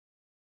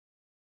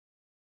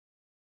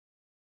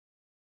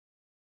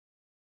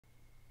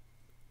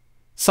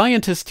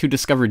Scientist who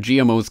discovered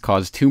GMOs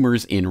cause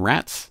tumors in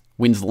rats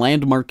wins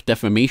landmark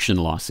defamation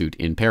lawsuit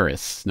in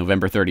Paris,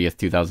 November 30th,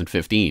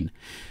 2015.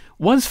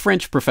 Was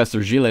French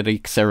professor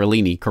Gilles-Eric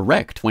Seralini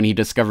correct when he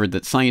discovered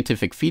that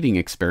scientific feeding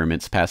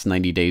experiments past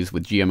 90 days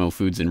with GMO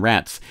foods in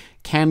rats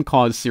can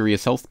cause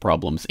serious health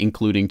problems,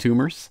 including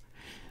tumors?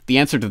 The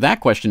answer to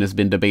that question has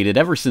been debated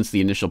ever since the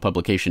initial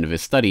publication of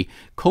his study,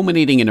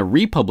 culminating in a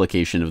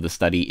republication of the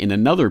study in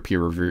another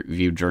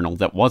peer-reviewed journal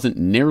that wasn't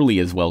nearly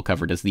as well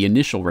covered as the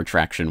initial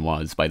retraction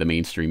was by the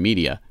mainstream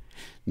media.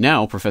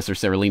 Now, Professor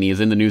Seralini is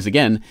in the news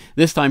again,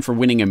 this time for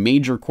winning a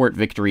major court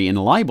victory in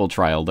a libel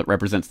trial that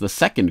represents the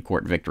second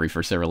court victory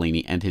for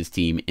Seralini and his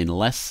team in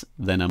less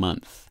than a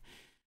month.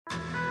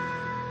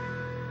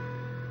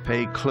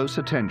 Pay close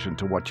attention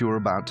to what you are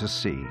about to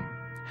see.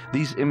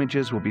 These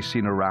images will be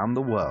seen around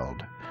the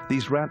world.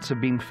 These rats have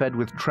been fed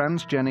with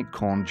transgenic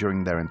corn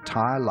during their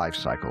entire life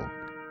cycle.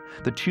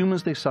 The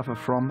tumors they suffer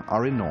from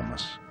are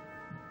enormous.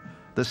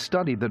 The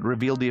study that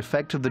revealed the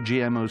effect of the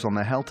GMOs on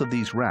the health of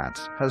these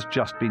rats has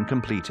just been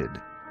completed.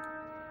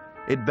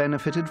 It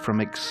benefited from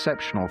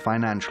exceptional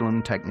financial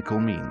and technical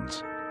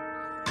means.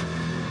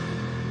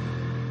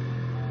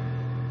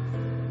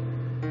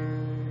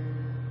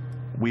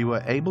 We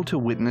were able to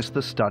witness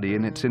the study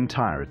in its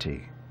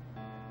entirety.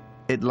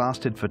 It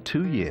lasted for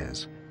 2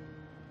 years.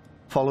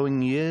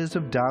 Following years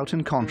of doubt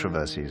and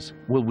controversies,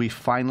 will we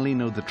finally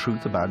know the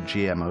truth about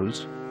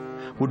GMOs?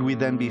 Would we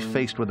then be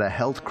faced with a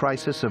health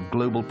crisis of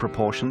global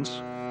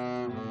proportions?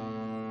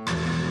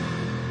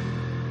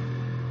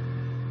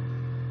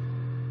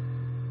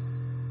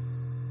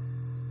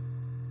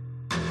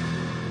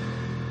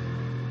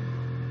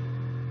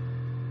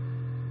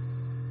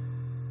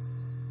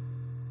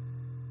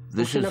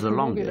 This is the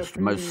longest,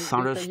 most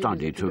thorough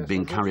study to have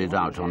been carried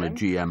out on a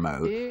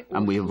GMO,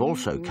 and we have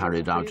also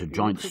carried out a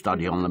joint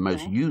study on the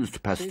most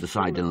used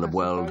pesticide in the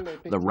world,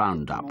 the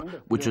Roundup,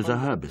 which is a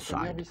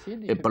herbicide.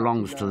 It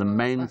belongs to the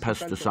main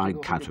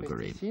pesticide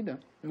category.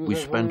 We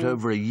spent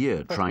over a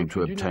year trying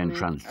to obtain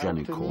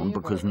transgenic corn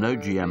because no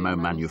GMO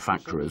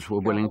manufacturers were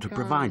willing to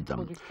provide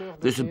them.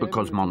 This is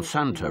because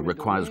Monsanto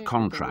requires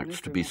contracts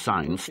to be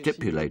signed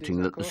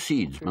stipulating that the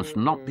seeds must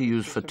not be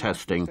used for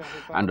testing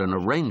and an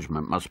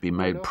arrangement must be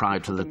made prior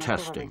to the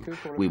testing.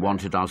 We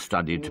wanted our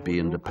study to be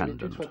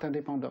independent.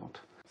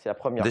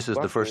 This is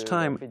the first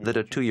time that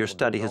a 2-year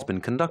study has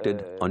been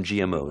conducted on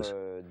GMOs.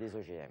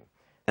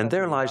 And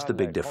there lies the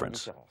big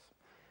difference.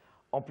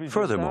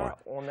 Furthermore,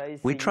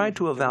 we tried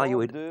to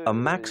evaluate a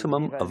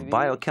maximum of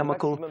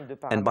biochemical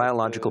and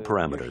biological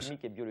parameters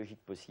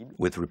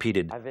with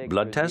repeated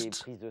blood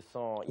tests,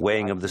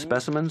 weighing of the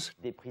specimens,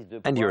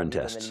 and urine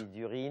tests.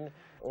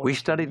 We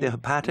studied the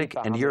hepatic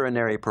and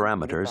urinary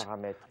parameters,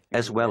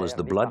 as well as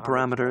the blood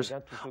parameters,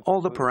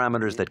 all the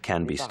parameters that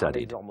can be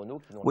studied.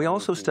 We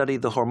also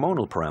studied the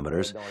hormonal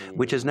parameters,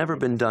 which has never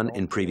been done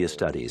in previous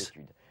studies.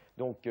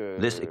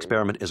 This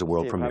experiment is a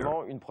world premiere.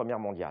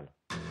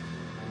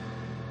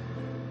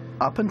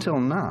 Up until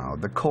now,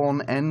 the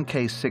corn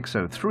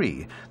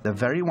NK603, the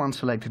very one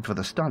selected for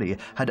the study,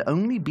 had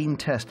only been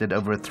tested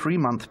over a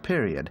 3-month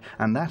period,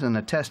 and that in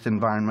a test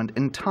environment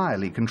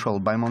entirely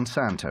controlled by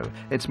Monsanto,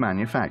 its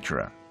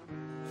manufacturer.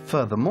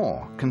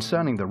 Furthermore,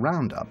 concerning the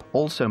Roundup,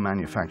 also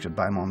manufactured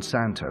by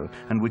Monsanto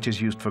and which is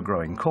used for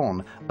growing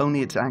corn,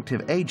 only its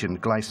active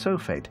agent,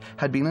 glyphosate,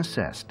 had been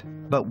assessed.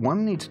 But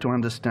one needs to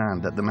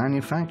understand that the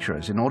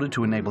manufacturers, in order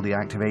to enable the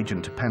active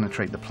agent to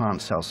penetrate the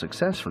plant cell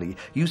successfully,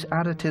 use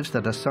additives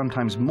that are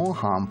sometimes more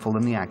harmful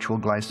than the actual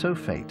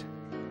glyphosate.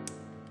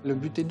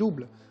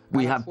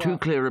 We have 2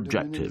 clear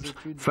objectives.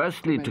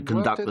 Firstly, to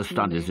conduct the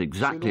studies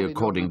exactly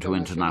according to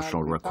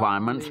international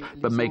requirements,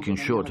 but making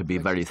sure to be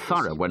very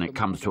thorough when it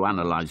comes to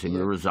analyzing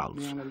the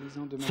results.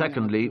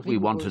 Secondly, we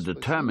want to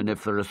determine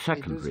if there are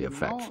secondary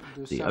effects.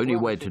 The only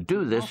way to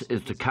do this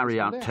is to carry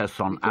out tests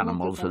on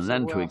animals and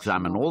then to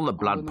examine all the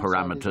blood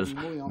parameters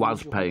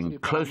whilst paying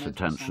close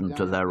attention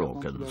to their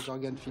organs.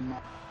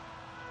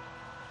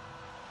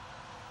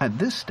 At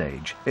this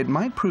stage, it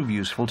might prove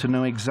useful to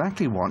know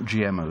exactly what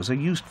GMOs are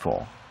used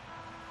for.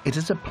 It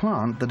is a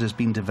plant that has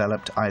been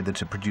developed either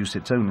to produce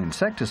its own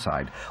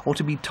insecticide or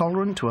to be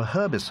tolerant to a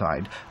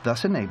herbicide,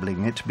 thus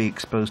enabling it to be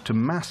exposed to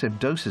massive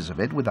doses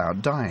of it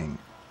without dying.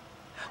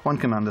 One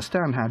can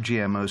understand how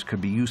GMOs could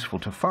be useful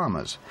to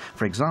farmers.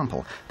 For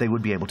example, they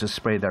would be able to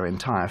spray their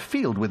entire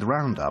field with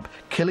Roundup,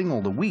 killing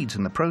all the weeds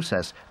in the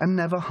process and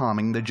never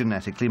harming the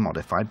genetically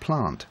modified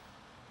plant.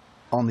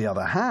 On the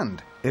other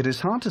hand, it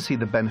is hard to see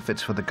the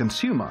benefits for the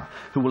consumer,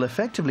 who will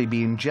effectively be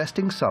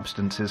ingesting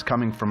substances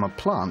coming from a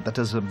plant that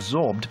has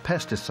absorbed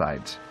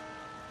pesticides.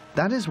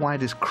 That is why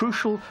it is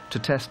crucial to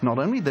test not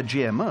only the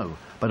GMO,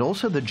 but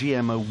also the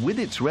GMO with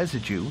its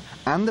residue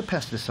and the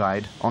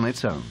pesticide on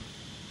its own.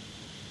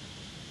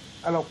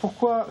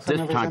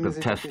 This type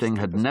of testing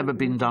had never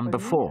been done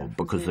before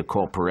because the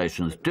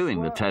corporations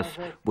doing the tests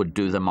would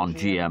do them on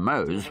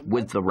GMOs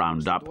with the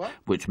Roundup,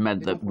 which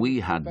meant that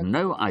we had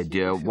no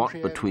idea what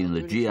between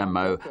the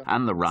GMO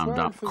and the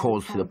Roundup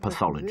caused the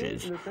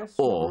pathologies,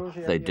 or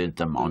they did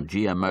them on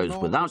GMOs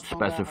without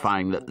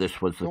specifying that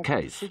this was the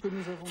case.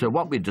 So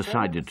what we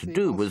decided to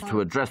do was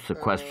to address the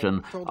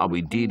question, are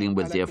we dealing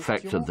with the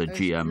effects of the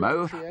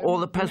GMO or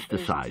the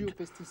pesticide?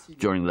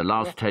 During the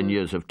last 10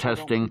 years of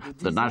testing,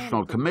 the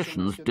national commissions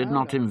did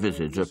not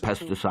envisage a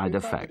pesticide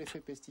effect.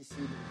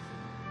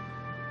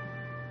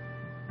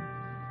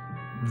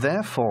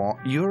 Therefore,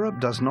 Europe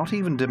does not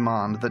even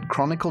demand that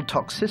chronicle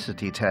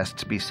toxicity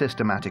tests be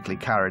systematically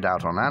carried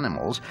out on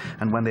animals,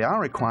 and when they are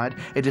required,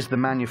 it is the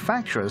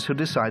manufacturers who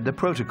decide the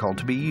protocol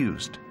to be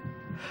used.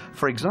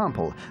 For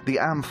example, the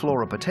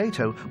Amflora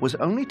potato was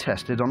only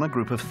tested on a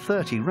group of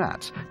 30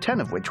 rats,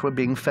 10 of which were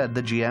being fed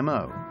the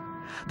GMO.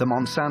 The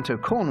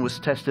Monsanto corn was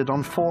tested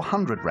on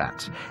 400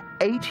 rats.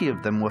 80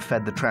 of them were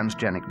fed the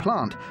transgenic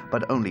plant,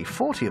 but only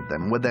 40 of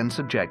them were then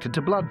subjected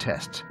to blood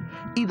tests.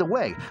 Either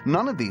way,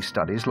 none of these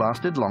studies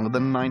lasted longer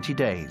than 90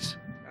 days.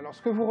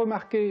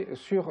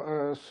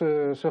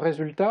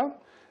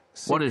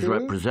 What is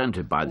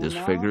represented by this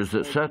figure is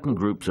that certain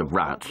groups of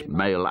rats,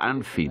 male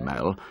and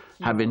female,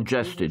 have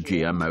ingested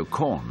GMO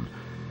corn.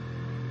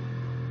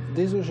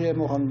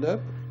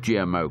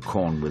 GMO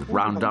corn with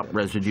Roundup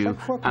residue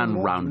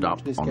and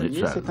Roundup on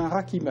its own.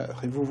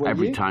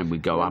 Every time we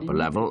go up a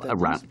level, a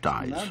rat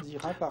dies.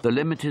 The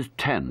limit is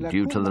 10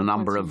 due to the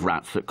number of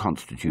rats that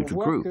constitute a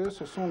group.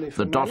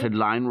 The dotted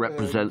line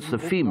represents the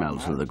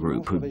females of the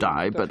group who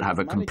die but have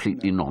a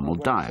completely normal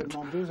diet.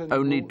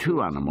 Only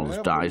 2 animals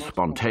die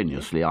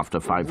spontaneously after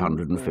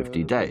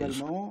 550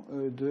 days.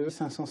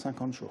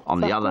 On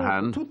the other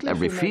hand,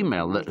 every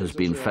female that has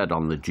been fed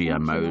on the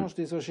GMO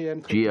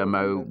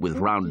with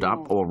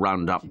Roundup or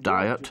Roundup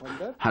diet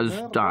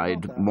has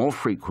died more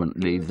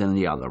frequently than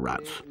the other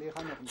rats.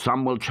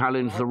 Some will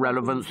challenge the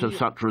relevance of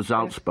such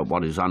results, but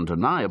what is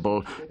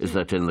undeniable is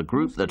that in the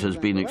group that has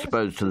been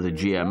exposed to the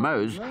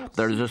GMOs,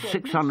 there is a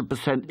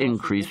 600%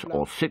 increase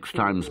or 6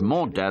 times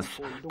more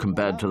deaths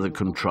compared to the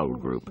control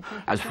group.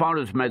 As far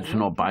as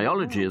medicine or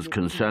biology is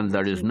concerned,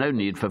 there is no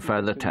need for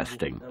further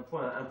testing.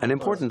 An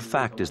important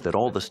fact is that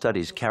all the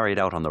studies carried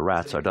out on the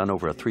rats are done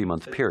over a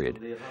 3-month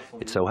period.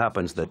 It so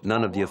happens that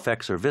none of the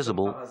effects are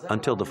visible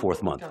until the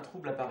 4th month.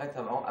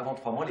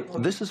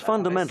 This is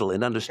fundamental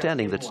in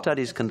understanding that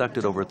studies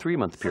conducted over a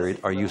 3-month period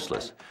are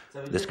useless.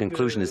 This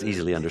conclusion is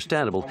easily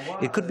understandable.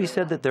 It could be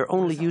said that their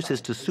only use is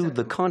to soothe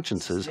the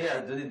consciences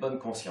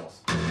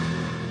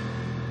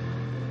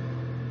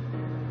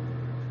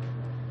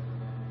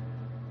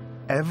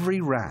Every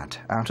rat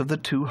out of the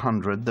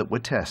 200 that were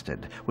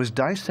tested was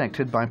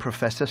dissected by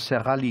Professor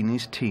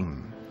Seralini's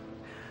team.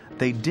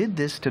 They did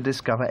this to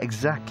discover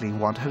exactly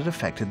what had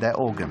affected their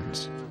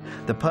organs.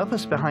 The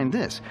purpose behind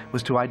this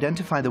was to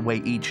identify the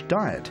way each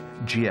diet,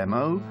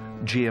 GMO,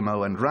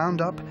 GMO and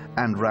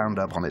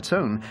Roundup on its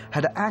own,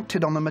 had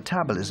acted on the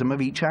metabolism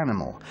of each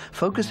animal,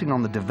 focusing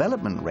on the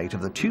development rate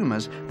of the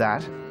tumors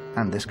that,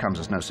 and this comes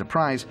as no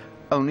surprise,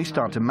 only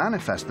start to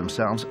manifest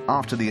themselves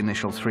after the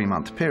initial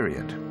 3-month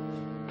period.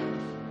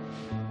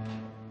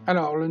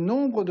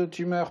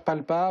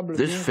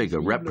 This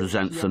figure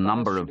represents the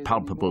number of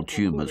palpable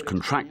tumors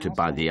contracted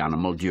by the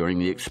animal during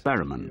the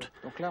experiment.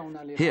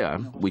 Here,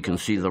 we can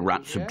see the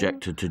rats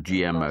subjected to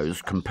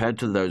GMOs compared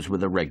to those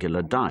with a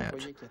regular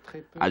diet.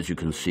 As you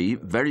can see,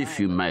 very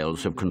few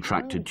males have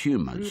contracted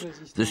tumors.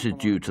 This is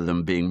due to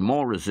them being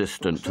more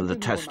resistant to the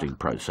testing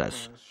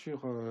process.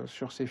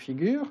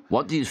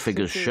 What these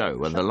figures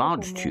show are the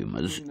large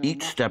tumors.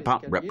 Each step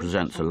up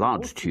represents a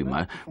large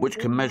tumor, which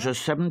can measure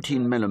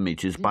 17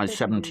 millimeters by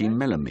 17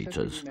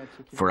 millimeters.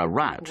 For a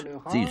rat,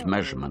 these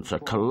measurements are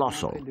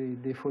colossal.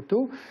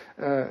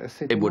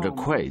 It would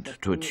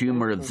equate to a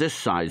tumor of this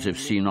size if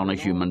seen on a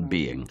human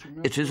being.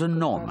 It is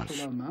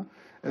enormous.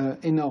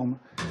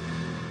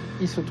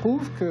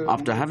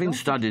 After having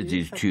studied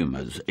these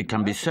tumors, it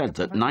can be said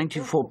that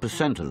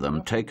 94% of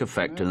them take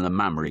effect in the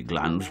mammary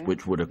glands,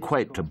 which would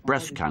equate to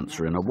breast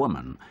cancer in a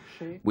woman.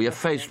 We are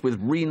faced with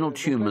renal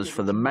tumors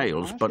for the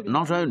males, but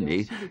not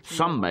only,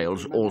 some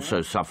males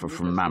also suffer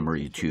from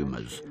mammary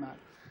tumors.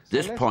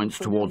 This points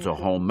towards a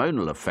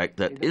hormonal effect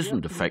that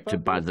isn't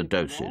affected by the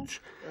dosage.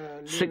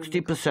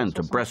 60%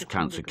 of breast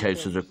cancer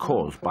cases are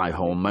caused by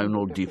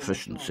hormonal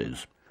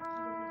deficiencies.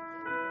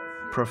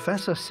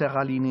 Professor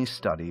Seralini's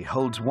study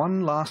holds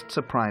one last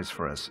surprise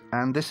for us,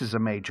 and this is a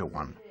major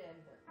one.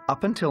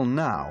 Up until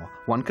now,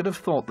 one could have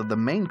thought that the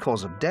main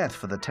cause of death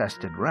for the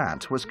tested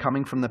rats was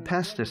coming from the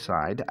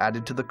pesticide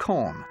added to the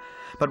corn.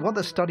 But what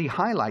the study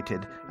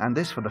highlighted, and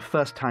this for the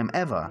first time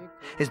ever,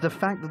 is the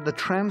fact that the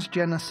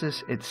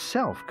transgenesis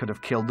itself could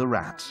have killed the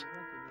rats.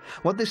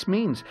 What this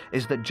means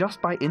is that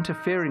just by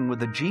interfering with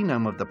the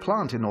genome of the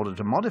plant in order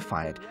to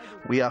modify it,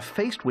 we are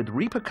faced with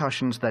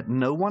repercussions that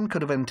no one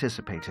could have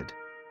anticipated.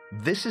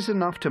 This is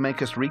enough to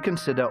make us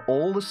reconsider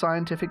all the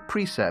scientific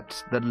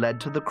precepts that led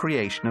to the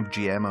creation of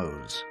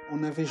GMOs.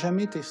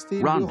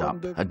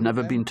 Roundup had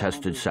never been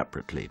tested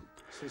separately.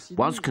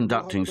 Whilst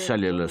conducting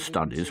cellular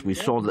studies, we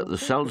saw that the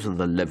cells of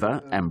the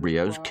liver,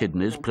 embryos,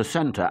 kidneys,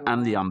 placenta,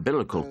 and the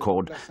umbilical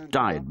cord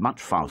died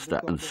much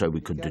faster, and so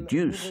we could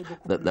deduce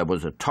that there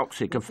was a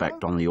toxic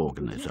effect on the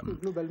organism.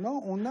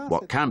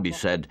 What can be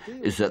said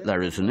is that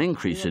there is an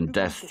increase in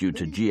deaths due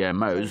to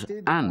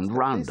GMOs and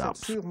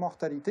Roundups.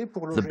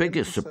 The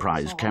biggest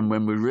surprise came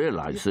when we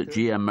realized that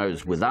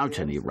GMOs without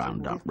any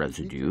Roundup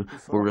residue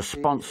were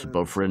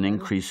responsible for an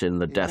increase in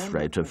the death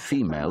rate of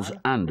females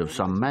and of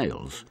some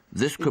males.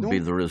 This could be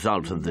the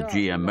result of the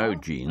GMO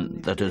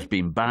gene that has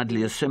been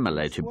badly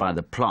assimilated by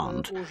the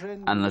plant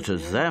and that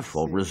has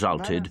therefore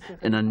resulted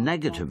in a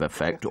negative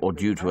effect or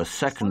due to a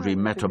secondary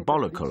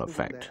metabolical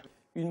effect.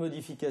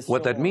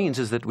 What that means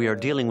is that we are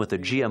dealing with a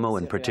GMO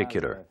in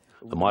particular.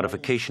 A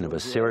modification of a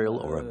cereal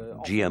or a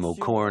GMO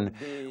corn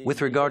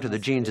with regard to the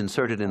genes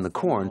inserted in the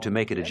corn to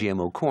make it a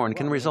GMO corn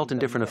can result in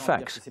different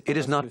effects. It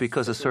is not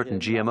because a certain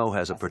GMO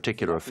has a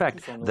particular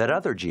effect that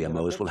other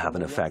GMOs will have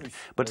an effect,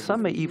 but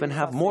some may even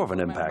have more of an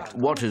impact.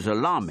 What is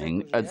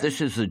alarming,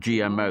 this is the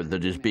GMO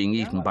that is being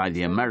eaten by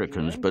the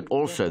Americans, but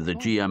also the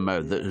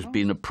GMO that has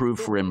been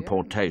approved for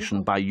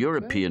importation by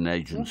European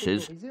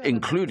agencies,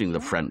 including the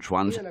French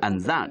ones,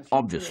 and that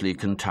obviously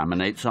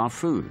contaminates our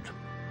food.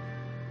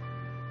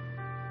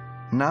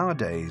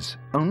 Nowadays,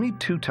 only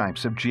 2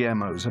 types of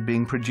GMOs are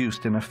being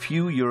produced in a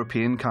few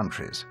European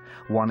countries.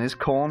 One is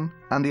corn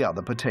and the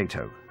other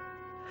potato.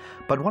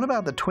 But what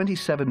about the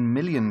 27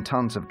 million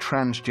tons of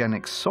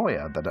transgenic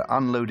soya that are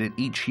unloaded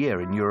each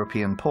year in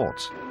European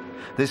ports?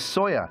 This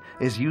soya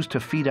is used to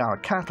feed our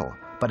cattle,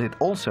 but it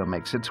also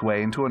makes its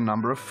way into a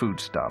number of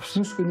foodstuffs.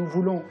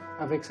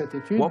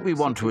 What we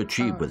want to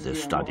achieve with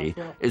this study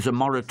is a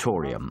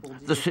moratorium.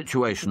 The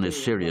situation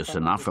is serious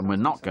enough and we're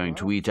not going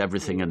to eat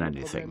everything and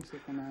anything.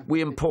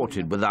 We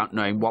imported without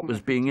knowing what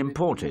was being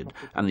imported,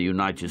 and the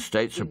United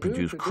States have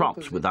produced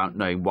crops without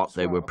knowing what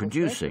they were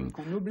producing.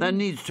 There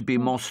needs to be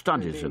more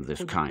studies of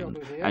this kind,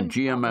 and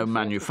GMO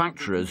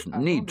manufacturers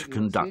need to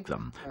conduct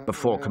them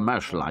before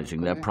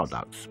commercializing their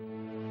products.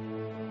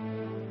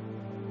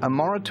 A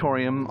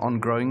moratorium on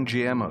growing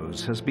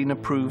GMOs has been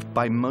approved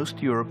by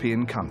most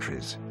European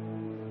countries.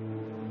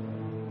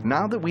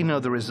 Now that we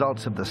know the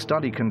results of the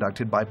study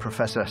conducted by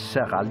Professor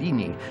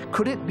Seralini,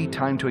 could it be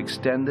time to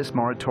extend this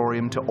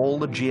moratorium to all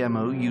the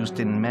GMO used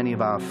in many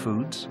of our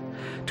foods?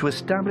 To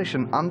establish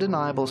an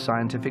undeniable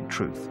scientific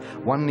truth,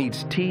 one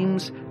needs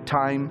teams,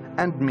 time,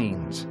 and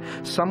means.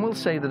 Some will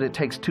say that it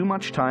takes too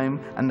much time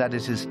and that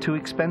it is too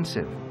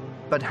expensive.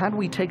 But had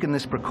we taken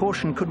this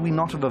precaution, could we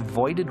not have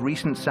avoided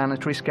recent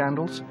sanitary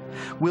scandals?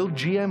 Will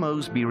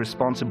GMOs be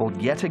responsible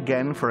yet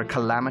again for a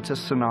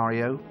calamitous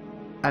scenario?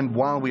 And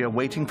while we are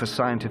waiting for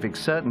scientific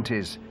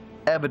certainties,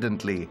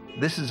 evidently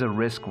this is a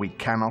risk we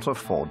cannot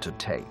afford to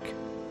take.